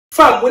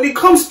Fam, when it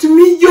comes to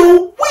me,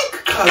 you're weak,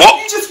 cuz.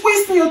 You're just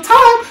wasting your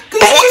time,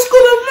 because you're just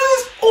gonna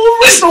lose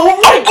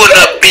already. I'm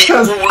gonna be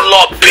all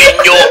up in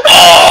your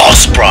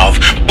ass, bruv.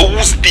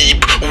 Balls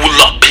deep,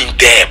 all up in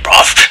there,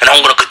 bruv. And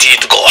I'm gonna continue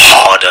to go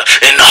harder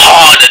and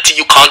harder till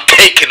you can't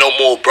take it no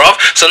more, bruv.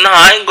 So now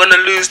I ain't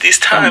gonna lose this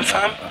time,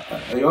 fam.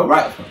 Are you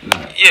alright, fam?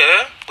 Like,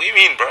 yeah, what do you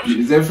mean, bruv?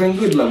 Is everything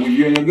good, like, with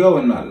you and your girl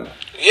and that, like?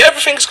 Yeah,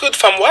 everything's good,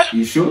 fam. Why?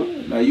 You sure?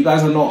 Like, you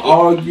guys are not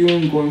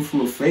arguing, going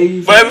through a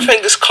phase? But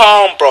everything is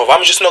calm, bruv.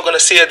 I'm just not gonna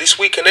see her this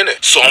weekend,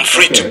 innit? So I'm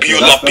free to be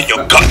all up in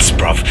your guts,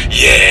 bruv.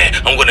 Yeah,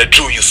 I'm gonna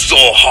drill you so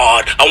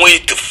hard. I want you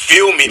to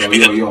feel me.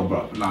 Yo,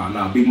 bro.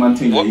 Nah, big man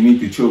thing. You need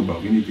to chill, bro.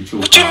 You need to chill.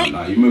 What do you mean?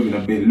 Nah, you're moving a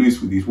bit loose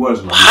with these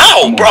words, bro.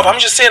 How, bruv? I'm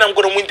just saying I'm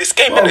gonna win this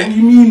game, innit? What do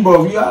you mean,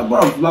 bro? Yeah,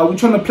 bro. Like, we're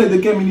trying to play the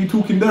game and you're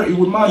talking dirty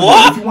with man.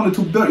 What? Bro. If you want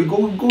to talk dirty,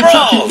 go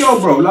chat to your girl,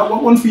 bro. Like,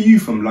 what one for you,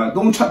 fam? Like,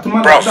 don't chat to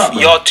man like that,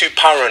 bro. You're too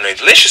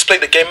paranoid. Let's just play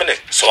the game, innit?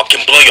 So I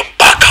can blow your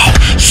back out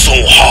so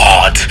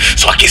hard,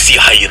 so I can see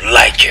how you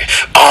like it.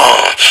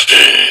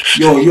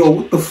 Yo,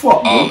 what the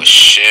fuck, bro? Oh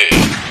shit.